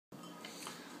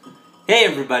Hey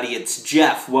everybody, it's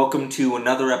Jeff. Welcome to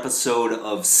another episode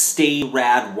of Stay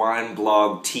Rad Wine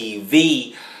Blog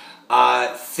TV.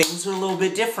 Things are a little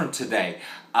bit different today.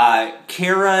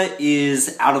 Kara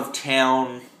is out of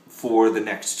town for the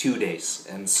next 2 days,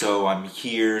 and so I'm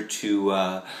here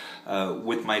to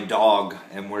with my dog,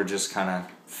 and we're just kind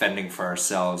of fending for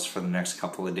ourselves for the next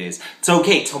couple of days. It's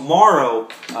okay. Tomorrow,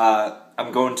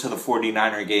 I'm going to the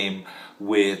 49er game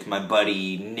with my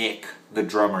buddy Nick, the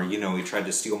drummer. You know, he tried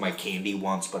to steal my candy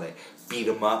once, but I beat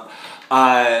him up.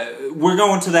 We're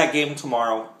going to that game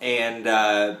tomorrow, and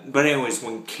but anyways,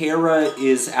 when Kara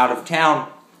is out of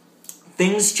town,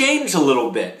 things change a little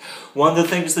bit. One of the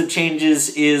things that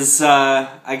changes is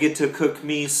I get to cook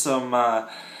me some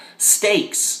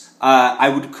steaks. I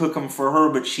would cook them for her,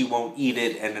 but she won't eat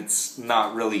it, and it's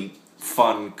not really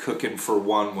fun cooking for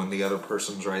one when the other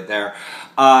person's right there.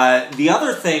 The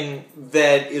other thing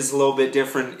that is a little bit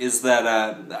different is that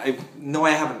I know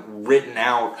I haven't written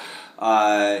out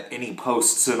any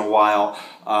posts in a while.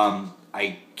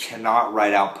 I cannot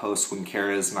write out posts when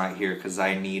Kara is not here because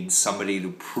I need somebody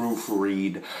to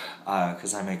proofread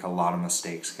because I make a lot of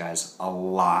mistakes, guys. A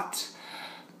lot.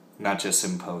 Not just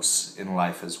in posts, in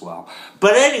life as well.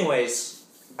 But anyways,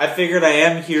 I figured I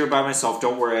am here by myself.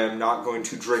 Don't worry, I'm not going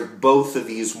to drink both of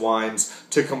these wines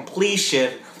to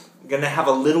completion. I'm going to have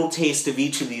a little taste of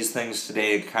each of these things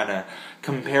today and kind of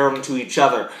compare them to each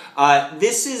other.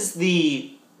 This is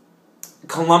the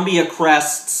Columbia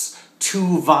Crest's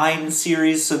 2 Vine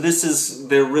series. So this is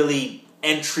their really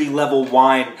entry-level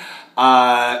wine.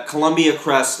 Columbia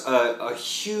Crest, a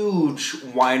huge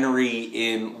winery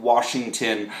in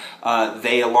Washington.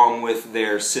 They, along with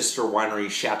their sister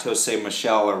winery, Chateau Ste.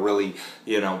 Michelle, are really,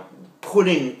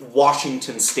 putting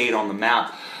Washington State on the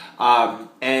map.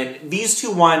 And these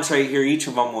 2 wines right here, each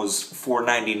of them was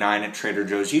 $4.99 at Trader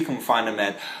Joe's. You can find them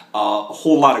at a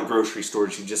whole lot of grocery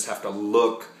stores. You just have to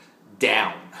look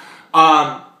down.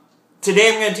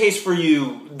 Today I'm going to taste for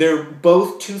you, they're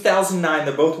both 2009,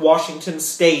 they're both Washington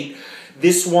State.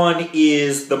 This one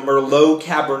is the Merlot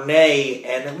Cabernet,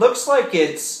 and it looks like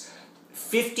it's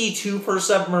 52%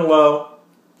 Merlot,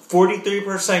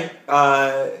 43%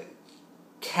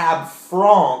 Cab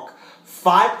Franc,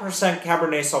 5%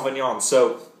 Cabernet Sauvignon.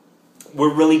 So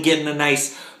we're really getting a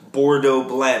nice Bordeaux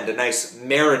blend, a nice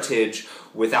Meritage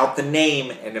without the name,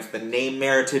 and if the name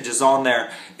Meritage is on there,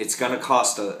 it's going to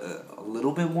cost a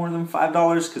little bit more than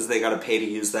 $5 because they got to pay to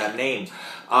use that name.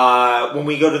 When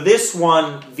we go to this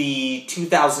one, the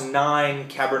 2009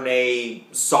 Cabernet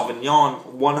Sauvignon,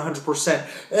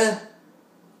 100%,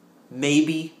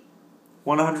 maybe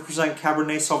 100%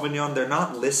 Cabernet Sauvignon. They're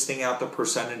not listing out the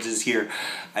percentages here.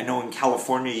 I know in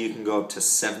California you can go up to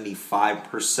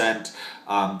 75%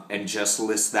 and just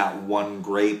list that one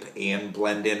grape and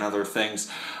blend in other things.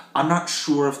 I'm not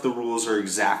sure if the rules are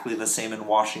exactly the same in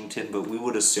Washington, but we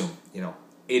would assume,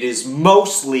 it is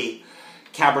mostly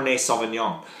Cabernet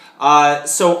Sauvignon.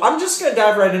 So I'm just going to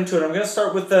dive right into it. I'm going to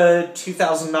start with the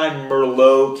 2009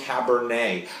 Merlot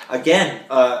Cabernet. Again,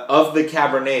 of the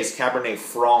Cabernets, Cabernet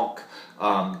Franc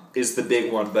is the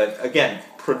big one. But again,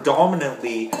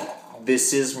 predominantly,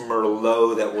 this is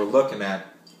Merlot that we're looking at.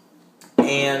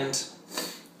 And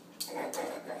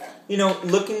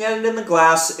looking at it in the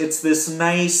glass, it's this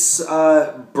nice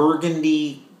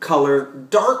burgundy color,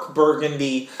 dark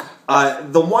burgundy.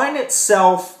 The wine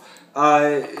itself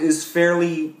is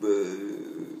fairly,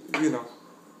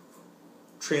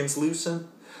 translucent,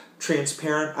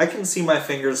 transparent. I can see my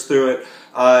fingers through it,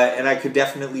 and I could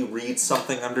definitely read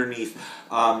something underneath.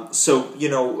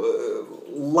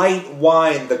 Light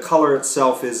wine, the color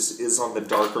itself is on the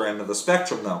darker end of the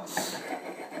spectrum, though.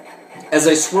 As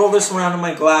I swirl this around in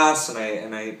my glass and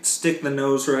I stick the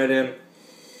nose right in,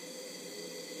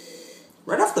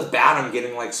 right off the bat I'm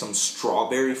getting like some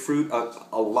strawberry fruit,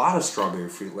 a lot of strawberry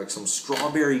fruit, like some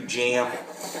strawberry jam.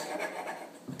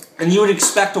 And you would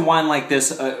expect a wine like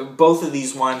this, both of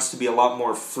these wines, to be a lot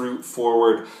more fruit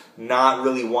forward, not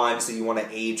really wines that you want to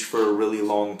age for a really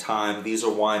long time. These are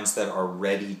wines that are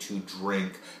ready to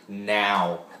drink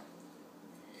now.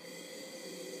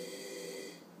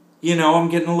 I'm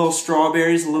getting a little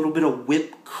strawberries, a little bit of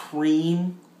whipped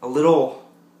cream, a little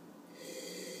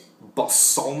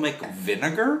balsamic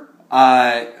vinegar.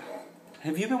 Have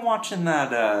you been watching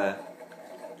that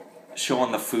show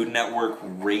on the Food Network,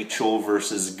 Rachel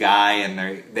versus Guy, and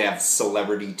they have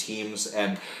celebrity teams,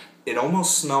 and it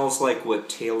almost smells like what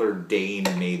Taylor Dane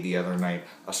made the other night,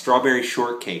 a strawberry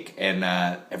shortcake, and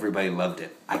everybody loved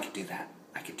it. I could do that.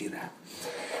 I could do that.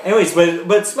 Anyways, but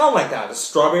it smelled like that. A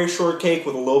strawberry shortcake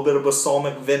with a little bit of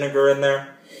balsamic vinegar in there.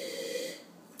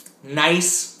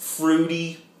 Nice,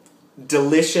 fruity,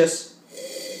 delicious.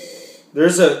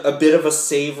 There's a bit of a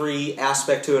savory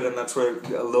aspect to it, and that's where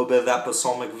a little bit of that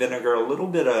balsamic vinegar, a little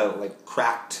bit of like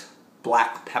cracked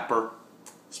black pepper.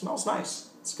 Smells nice.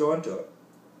 Let's go into it.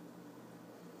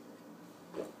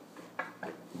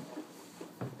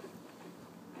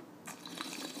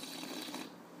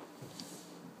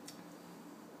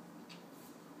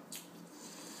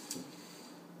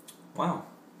 Wow.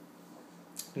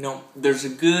 You know, there's a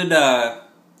good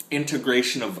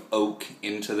integration of oak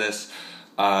into this.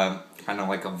 Kind of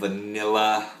like a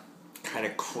vanilla kind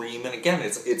of cream. And again,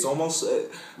 it's almost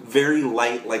very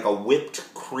light, like a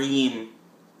whipped cream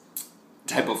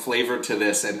type of flavor to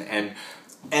this.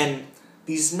 And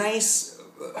these nice,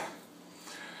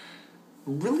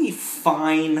 really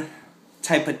fine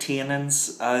type of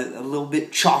tannins. A little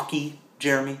bit chalky,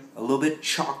 Jeremy. A little bit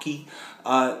chalky.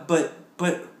 But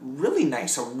really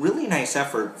nice. A really nice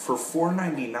effort for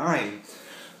 $4.99.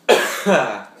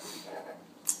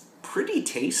 Pretty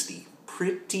tasty.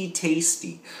 Pretty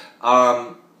tasty.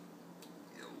 Wow,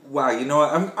 you know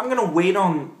what? I'm going to wait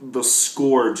on the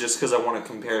score just because I want to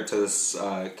compare it to this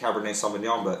Cabernet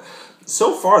Sauvignon. But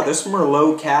so far, this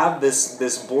Merlot Cab,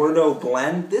 this Bordeaux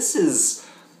blend, this is...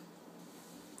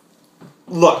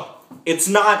 Look, it's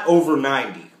not over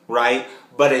 90, right?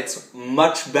 But it's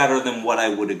much better than what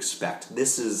I would expect.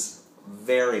 This is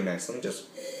very nice. Let me just...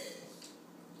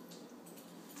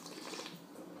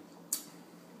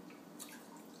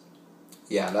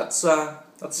 Yeah, that's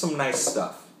some nice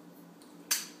stuff.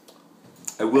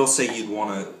 I will say you'd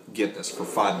want to get this. For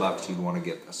 $5, you'd want to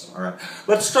get this. All right.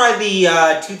 Let's try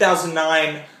the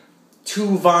 2009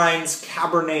 Two Vines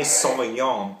Cabernet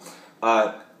Sauvignon.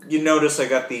 You notice I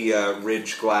got the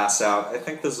ridge glass out. I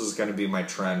think this is going to be my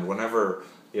trend. Whenever,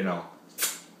 you know,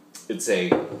 it's a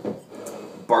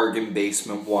bargain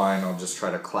basement wine, I'll just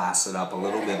try to class it up a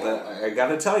little bit. But I got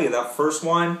to tell you, that first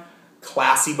wine,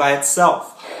 classy by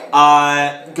itself.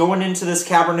 Going into this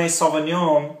Cabernet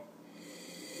Sauvignon,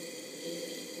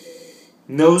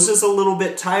 nose is a little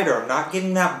bit tighter. I'm not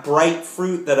getting that bright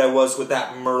fruit that I was with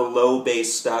that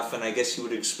Merlot-based stuff, and I guess you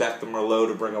would expect the Merlot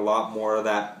to bring a lot more of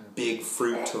that big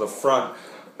fruit to the front.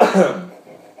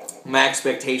 My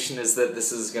expectation is that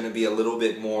this is going to be a little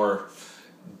bit more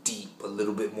deep, a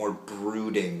little bit more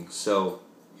brooding. So,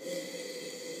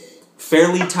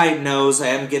 fairly tight nose. I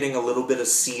am getting a little bit of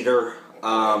cedar.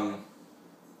 A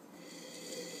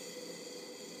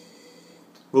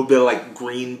little bit of like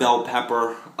green bell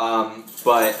pepper.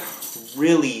 But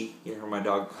really, you hear my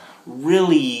dog,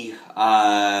 really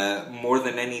more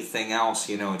than anything else,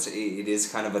 you know, it is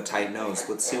kind of a tight nose.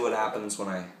 Let's see what happens when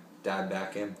I dive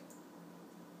back in.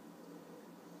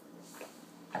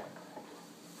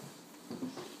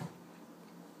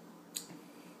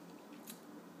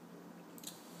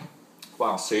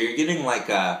 Wow, so you're getting like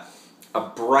a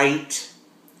bright,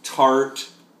 tart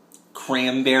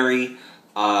cranberry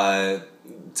to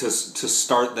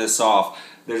start this off.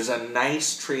 There's a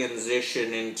nice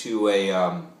transition into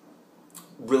a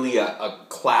really a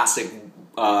classic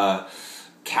Cabernet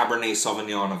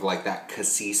Sauvignon of like that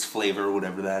cassis flavor,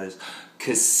 whatever that is.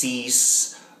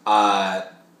 Cassis,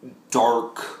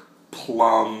 dark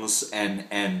plums,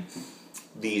 and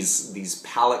these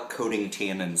palate coating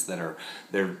tannins that are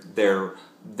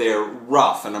they're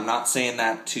rough, and I'm not saying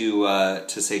that to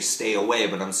say stay away,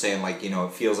 but I'm saying, like, you know,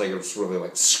 it feels like it's really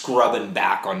like scrubbing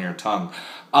back on your tongue,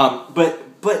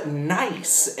 but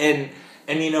nice, and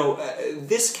you know,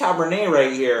 this Cabernet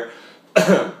right here,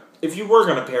 if you were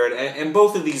gonna pair it, and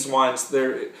both of these wines,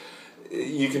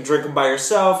 you can drink them by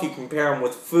yourself, you can pair them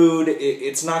with food.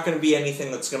 It's not going to be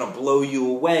anything that's going to blow you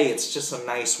away. It's just a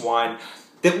nice wine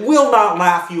that will not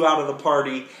laugh you out of the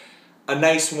party. A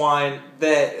nice wine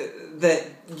that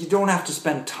you don't have to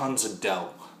spend tons of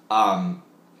dough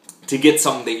to get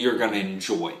something that you're going to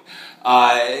enjoy.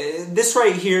 This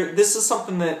right here, this is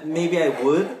something that maybe I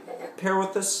would pair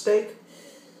with this steak.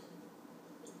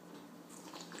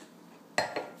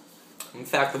 In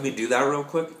fact, let me do that real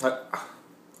quick. I'm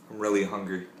really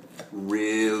hungry.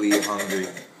 Really hungry.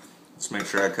 Let's make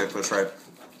sure I cook this right.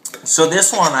 So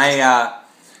this one, I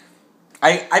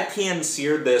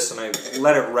pan-seared this, and I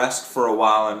let it rest for a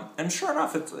while, and sure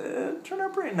enough, it turned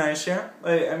out pretty nice, yeah?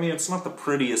 I mean, it's not the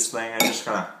prettiest thing. I just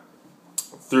kind of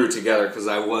threw it together because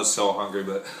I was so hungry,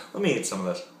 but let me eat some of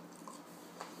this.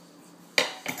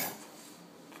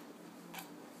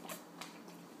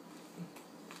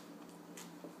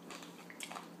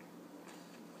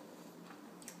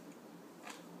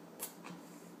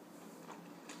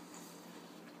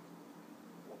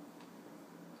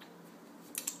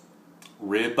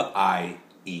 Rib-eye.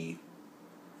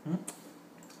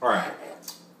 Alright,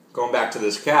 going back to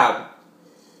this cab.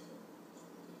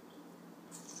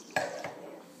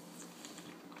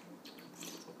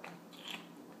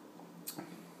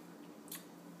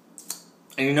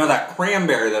 And you know that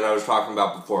cranberry that I was talking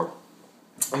about before?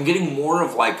 I'm getting more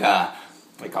of like a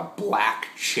black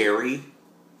cherry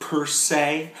per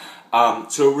se.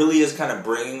 So it really is kind of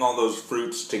bringing all those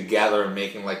fruits together and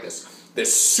making like this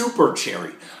super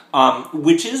cherry,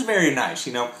 which is very nice.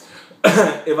 You know,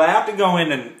 if I have to go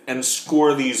in and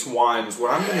score these wines,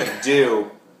 what I'm going to do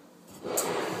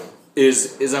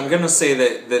is I'm going to say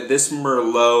that this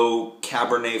Merlot,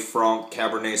 Cabernet Franc,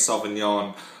 Cabernet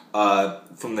Sauvignon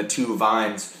from the two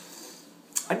vines,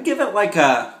 I'd give it like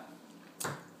an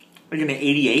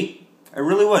 88. I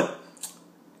really would.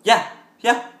 Yeah,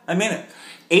 I mean it.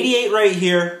 88 right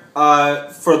here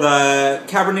for the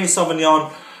Cabernet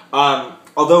Sauvignon.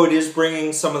 Although it is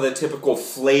bringing some of the typical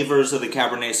flavors of the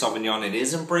Cabernet Sauvignon, it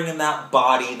isn't bringing that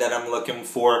body that I'm looking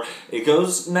for. It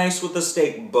goes nice with the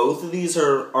steak. Both of these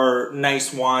are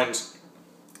nice wines.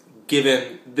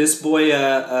 Giving this boy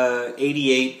a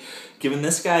 88, giving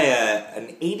this guy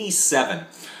an 87.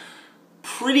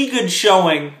 Pretty good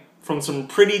showing from some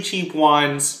pretty cheap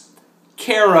wines.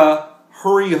 Kara,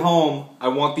 hurry home. I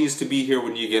want these to be here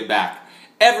when you get back.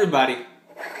 Everybody,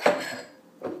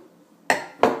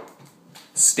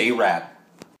 stay rad.